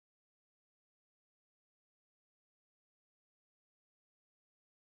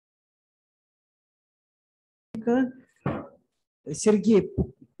Ladyzhenskaya, Sergey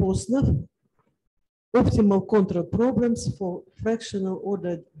Postnov, optimal control problems for fractional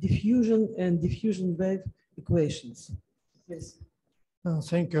order diffusion and diffusion-wave equations. Yes.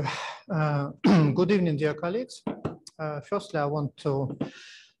 Thank you. Good evening, dear colleagues. Firstly, I want to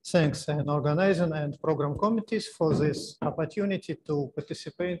thank the organizing and program committees for this opportunity to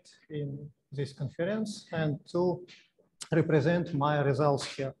participate in this conference and to represent my results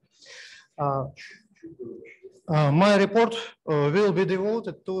here. My report will be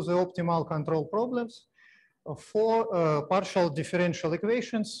devoted to the optimal control problems for partial differential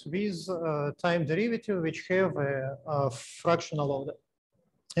equations with time derivative which have a fractional order.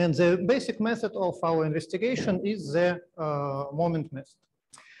 And the basic method of our investigation is the moment method.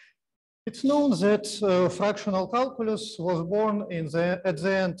 It's known that fractional calculus was born at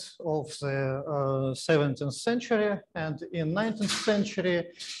the end of the 17th century, and in 19th century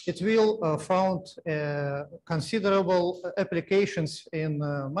it will found considerable applications in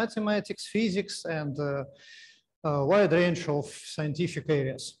mathematics, physics, and a wide range of scientific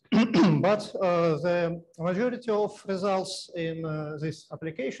areas. But the majority of results in these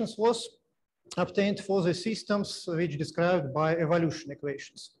applications was obtained for the systems which described by evolution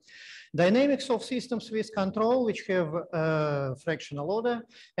equations. Dynamics of systems with control, which have fractional order,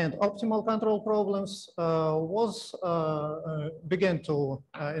 and optimal control problems began to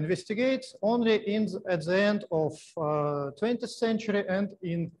investigate only at the end of 20th century and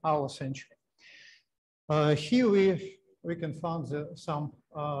in our century. Here we can find some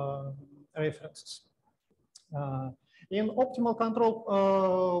references. In optimal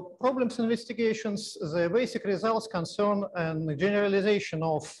control problems investigations, the basic results concern a generalization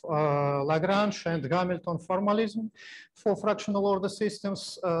of Lagrange and Hamilton formalism for fractional order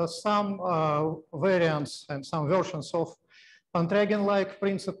systems, some variants and some versions of Pantragen-like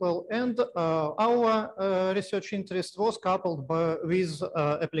principle, and our research interest was coupled with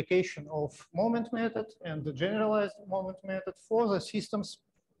application of moment method and the generalized moment method for the systems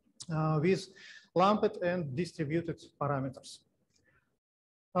with lumped and distributed parameters.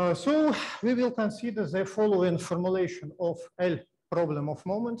 So we will consider the following formulation of L problem of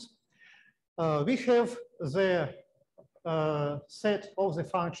moments. We have the set of the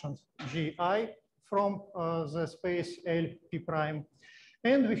functions Gi from the space Lp prime,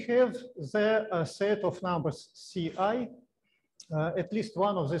 and we have the set of numbers Ci. At least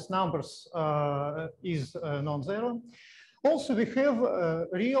one of these numbers is non-zero. Also, we have a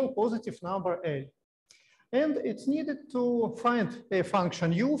real positive number L. And it's needed to find a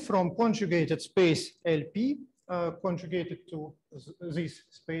function U from conjugated space Lp, conjugated to this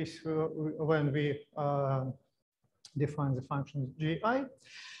space when we define the function Gi.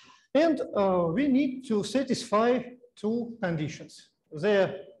 And we need to satisfy two conditions: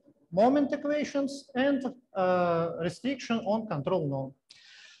 the moment equations and restriction on control norm.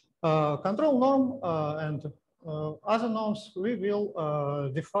 Control norm and other norms we will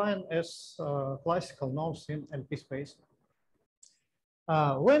define as classical norms in LP space.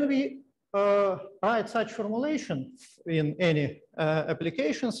 When we write such formulation in any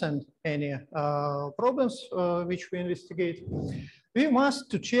applications and any problems which we investigate, we must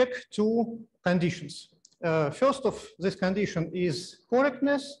to check two conditions. First of this condition is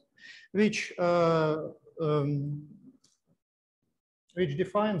correctness, which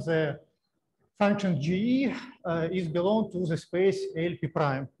defines the function Ge is belong to the space Lp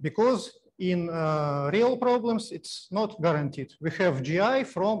prime, because in real problems it's not guaranteed. We have Gi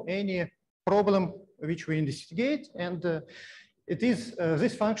from any problem which we investigate, and it is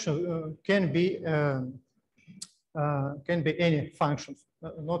this function can be any function,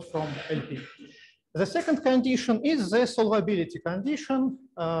 not from Lp. The second condition is the solvability condition.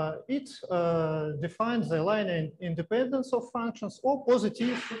 It defines the linear independence of functions or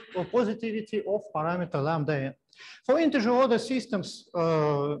positivity of parameter lambda n. For integer order systems,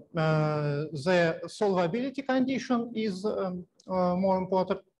 the solvability condition is more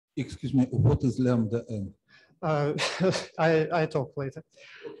important. Excuse me, what is lambda n? I talk later.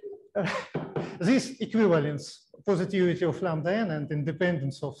 This equivalence, positivity of lambda n and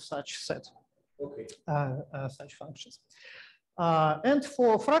independence of such set. Okay. Such functions. And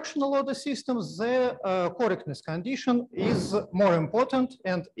for fractional order systems, the correctness condition is more important.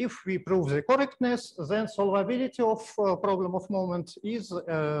 And if we prove the correctness, then solvability of problem of moment is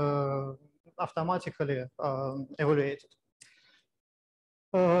automatically evaluated.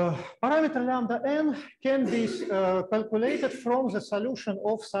 Parameter lambda n can be calculated from the solution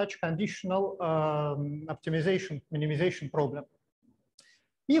of such conditional optimization minimization problem.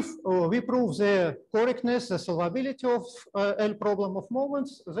 If we prove the correctness, the solvability of L problem of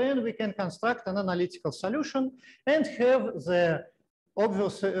moments, then we can construct an analytical solution and have the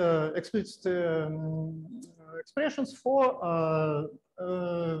obvious explicit expressions for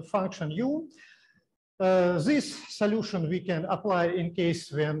function u. This solution we can apply in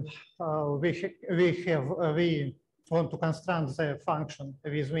case when we want to construct the function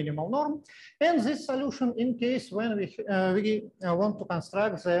with minimal norm, and this solution in case when we want to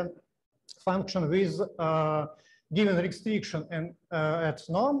construct the function with given restriction and at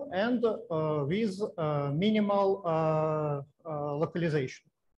norm and with minimal localization.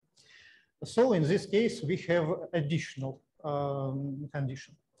 So in this case, we have additional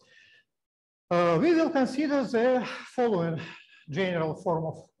condition. We will consider the following general form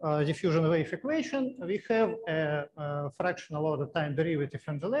of diffusion wave equation. We have a fractional order time derivative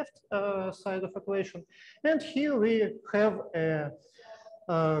on the left side of equation. And here we have a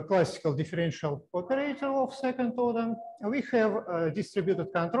classical differential operator of second order. We have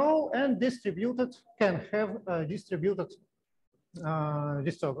distributed control, and distributed can have distributed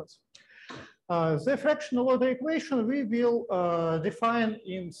disturbance. The fractional order equation we will define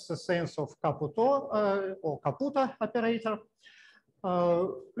in the sense of Caputo or Caputo operator.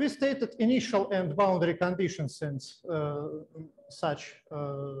 We stated initial and boundary conditions and such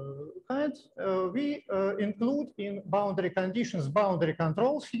kind. We include in boundary conditions boundary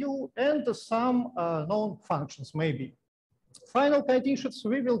controls u and some known functions maybe. Final conditions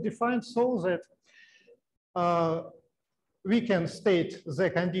we will define so that we can state the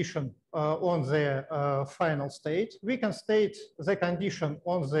condition on the final state. We can state the condition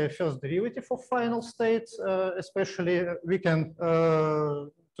on the first derivative of final state, especially we can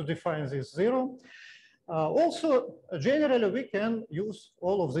to define this zero. Also, generally, we can use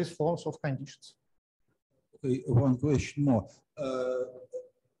all of these forms of conditions. Okay, one question more.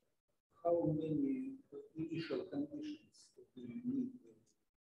 How many initial conditions do you need?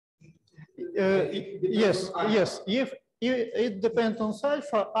 Yes. If it depends on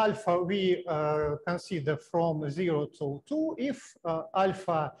alpha. Alpha we consider from 0 to 2. If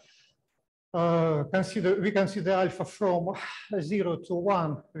alpha we consider alpha from 0 to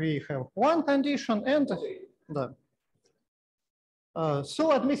 1, we have one condition, and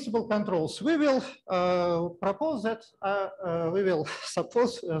so admissible controls. We will propose that we will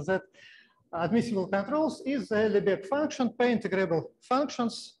suppose that admissible controls is the Lebesgue function, p-integrable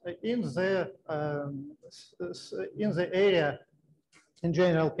functions in the area, in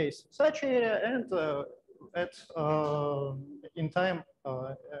general case, such area, and at in time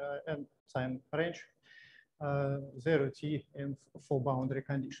and time range 0t and for boundary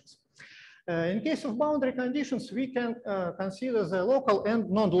conditions. In case of boundary conditions, we can consider the local and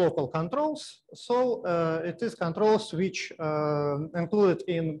non-local controls. So it is controls which included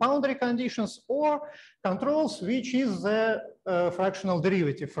in boundary conditions, or controls which is the fractional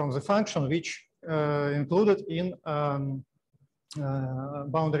derivative from the function which included in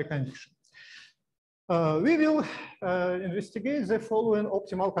boundary condition. We will investigate the following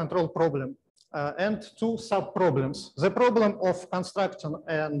optimal control problem. And two sub-problems. The problem of constructing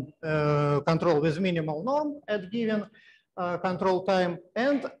and control with minimal norm at given control time,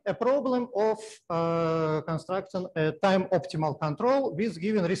 and a problem of constructing a time optimal control with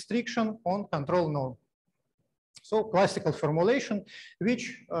given restriction on control norm. So classical formulation,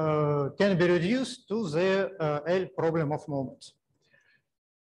 which can be reduced to the L problem of moments.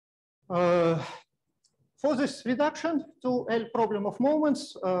 For this reduction to L problem of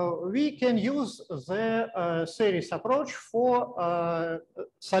moments, we can use the series approach for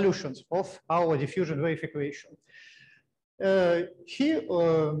solutions of our diffusion wave equation. Here,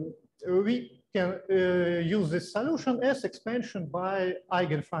 we can use this solution as expansion by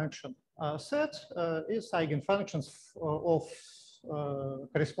eigenfunction set is eigenfunctions of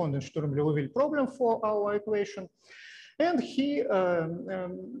corresponding Sturm-Liouville problem for our equation. And here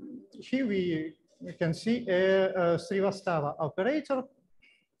we can see a Srivastava operator.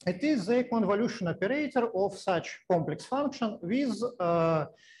 It is a convolution operator of such complex function with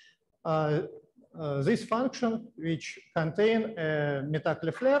this function which contain a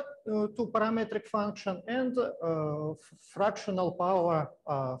Metac-Leffler two-parametric function and fractional power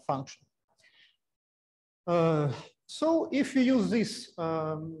function. So if we use these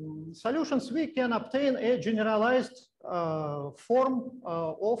solutions, we can obtain a generalized form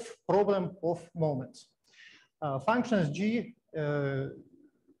of problem of moments. Functions g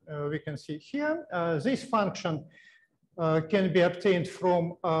we can see here. This function can be obtained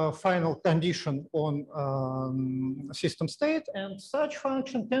from final condition on system state, and such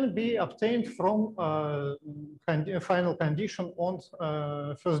function can be obtained from final condition on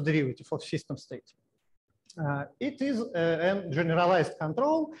first derivative of system state. It is a generalized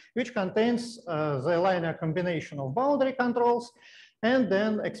control which contains the linear combination of boundary controls and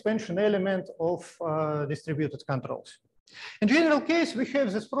then expansion element of distributed controls. In general case, we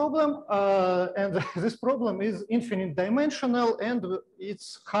have this problem, and this problem is infinite dimensional, and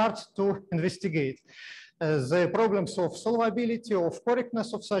it's hard to investigate. The problems of solvability, of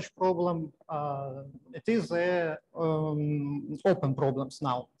correctness of such problem, it is open problems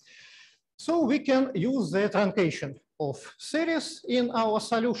now. So we can use the truncation of series in our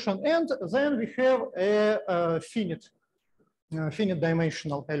solution, and then we have a finite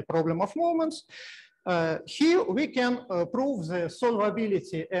dimensional L problem of moments. Here we can prove the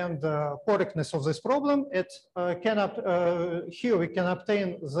solvability and correctness of this problem. Here we can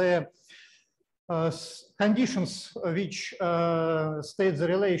obtain the conditions which state the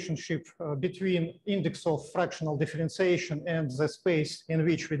relationship between index of fractional differentiation and the space in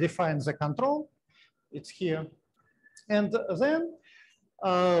which we define the control. It's here. And then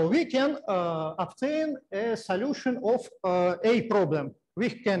we can obtain a solution of a problem. We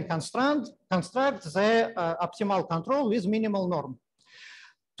can construct the optimal control with minimal norm.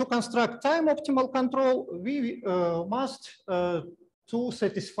 To construct time optimal control, we must to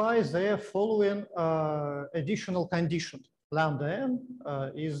satisfy the following additional condition. Lambda n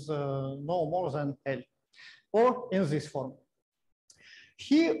is no more than L, or in this form.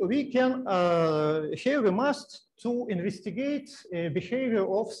 Here we can, here we must to investigate behavior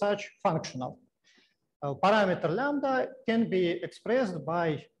of such functional. Parameter lambda can be expressed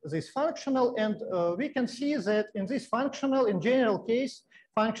by this functional, and we can see that in this functional, in general case,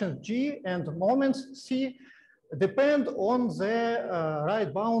 functions g and moments c depend on the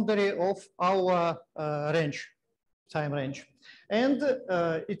right boundary of our range, time range. And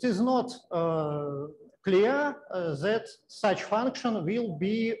it is not clear that such function will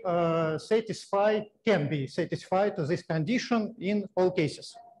be satisfied, can be satisfied to this condition in all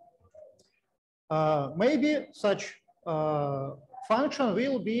cases. Maybe such function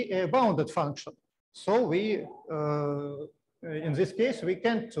will be a bounded function. So we, in this case, we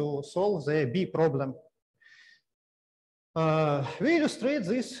can to solve the B problem. We illustrate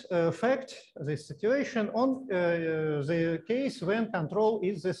this fact, this situation on the case when control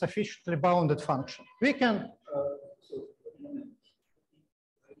is a sufficiently bounded function. We can.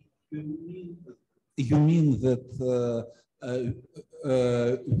 You mean that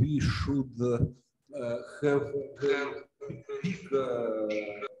we should have big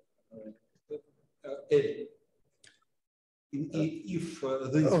L. If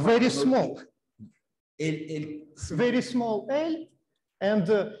this very small. L, very small L, and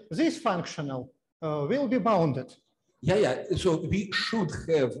this functional will be bounded. Yeah. So we should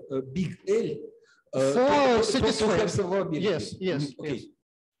have a big L for satisfying. Yes. Okay. Yes.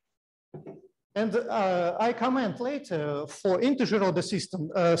 And I comment later for integer order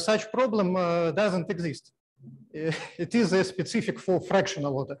system, such problem doesn't exist. It is a specific for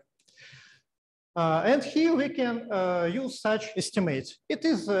fractional order. And here we can use such estimates. It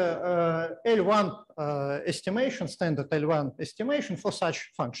is L1 estimation, standard L1 estimation for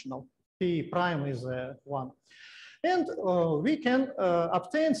such functional. P prime is 1. And we can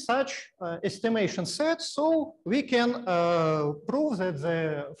obtain such estimation set, so we can prove that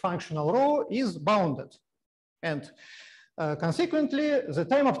the functional row is bounded. And consequently, the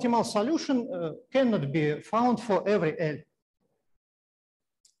time optimal solution cannot be found for every L.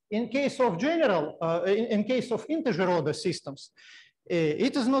 In case of general, in case of integer order systems,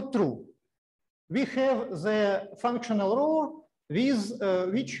 it is not true. We have the functional row with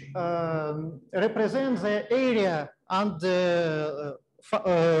which represents the area and the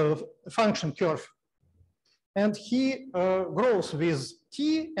function curve. And he grows with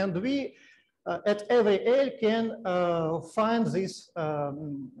t, and we at every L can find this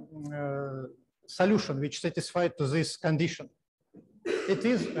solution which satisfied to this condition. It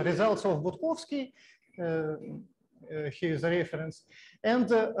is results of Budkovsky, here is a reference. And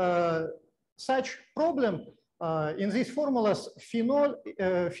such problem in these formulas,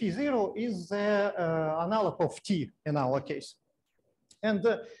 phi 0 is the analog of t in our case. And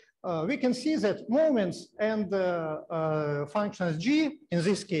we can see that moments and functions g in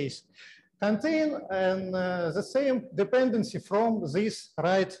this case contain the same dependency from this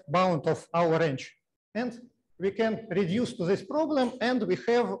right bound of our range. And we can reduce to this problem, and we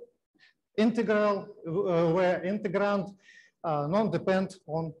have integral where integrand non-depend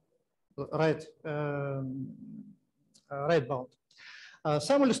on right right bound.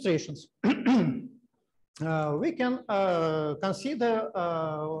 Some illustrations. We can consider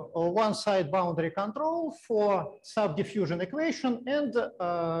one-side boundary control for subdiffusion equation and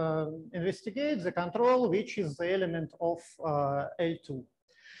investigate the control which is the element of L2.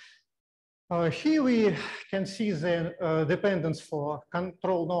 Here we can see the dependence for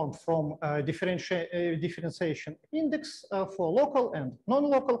control norm from differentiation index for local and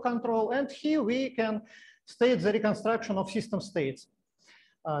non-local control. And here we can state the reconstruction of system states.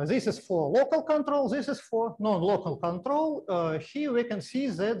 This is for local control, this is for non-local control. Here we can see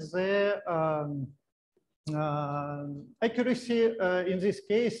that the accuracy in this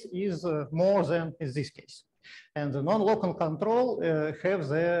case is more than in this case. And the non-local control have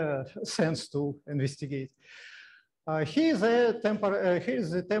the sense to investigate. Here is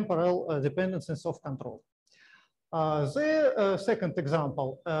the temporal dependencies of control. The second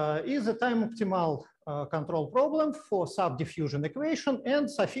example is a time optimal control problem for subdiffusion equation and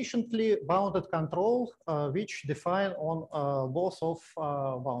sufficiently bounded control which define on both of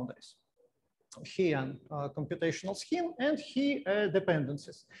boundaries. Here computational scheme and here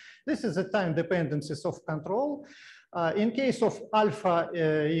dependencies. This is the time dependencies of control. In case of alpha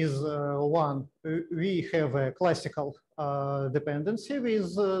is 1, we have a classical dependency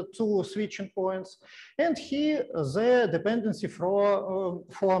with 2 switching points. And here the dependency from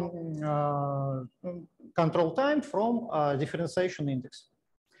control time from differentiation index.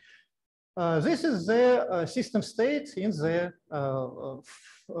 This is the system state in the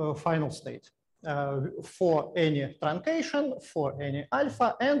final state. For any truncation, for any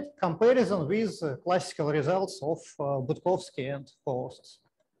alpha, and comparison with classical results of Budkovsky and co-authors.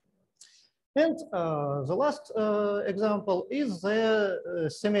 And the last example is the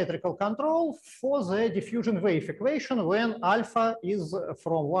symmetrical control for the diffusion wave equation when alpha is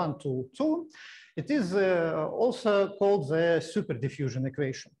from 1 to 2. It is also called the super diffusion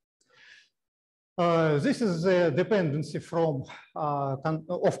equation. This is the dependency from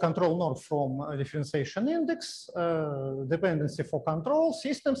of control norm from differentiation index, dependency for control,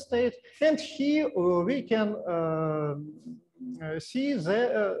 system state, and here we can see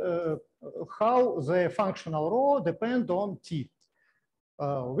how the functional rho depend on T.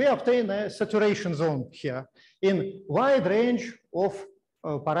 We obtain a saturation zone here in wide range of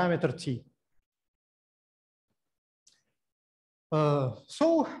parameter T.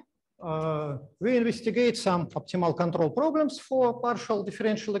 We investigate some optimal control problems for partial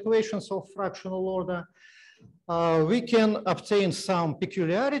differential equations of fractional order. We can obtain some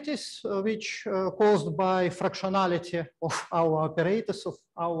peculiarities which caused by fractionality of our operators of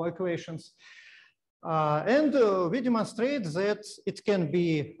our equations. And we demonstrate that it can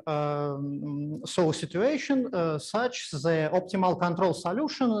be so situation such the optimal control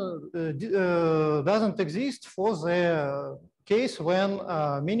solution doesn't exist for the case when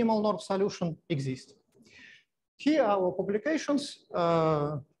minimal norm solution exists. Here are our publications.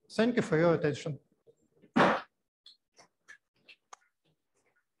 Thank you for your attention.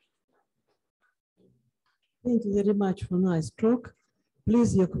 Thank you very much for nice talk.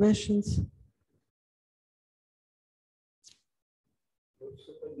 Please, your questions.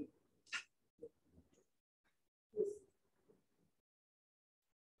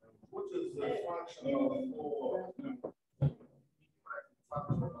 What is the functional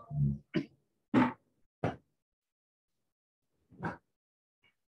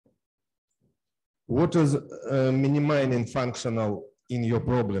What is minimizing functional in your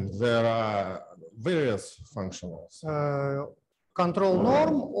problem? There are various functionals. Control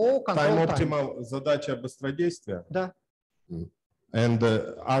norm or control time optimal задача быстродействия. Да. And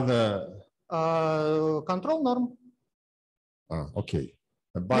other. Control norm. Okay.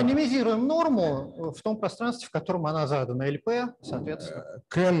 Минимизируем норму в том пространстве, в котором она задана, ЛП, соответственно.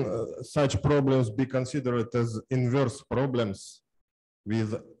 Can such problems be considered as inverse problems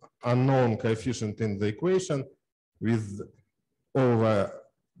with unknown coefficient in the equation with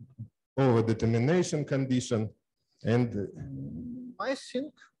over-determination condition and I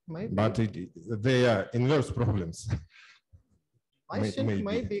think maybe. But they are inverse problems. I think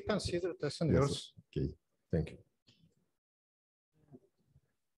maybe considered as inverse. Yes. Okay, thank you.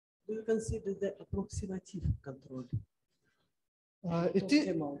 Do you consider the approximative control?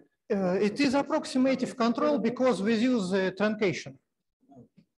 It is approximative control because we use truncation.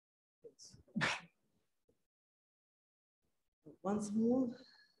 Once more,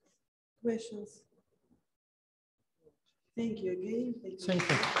 questions? Thank you again. Thank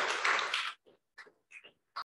you.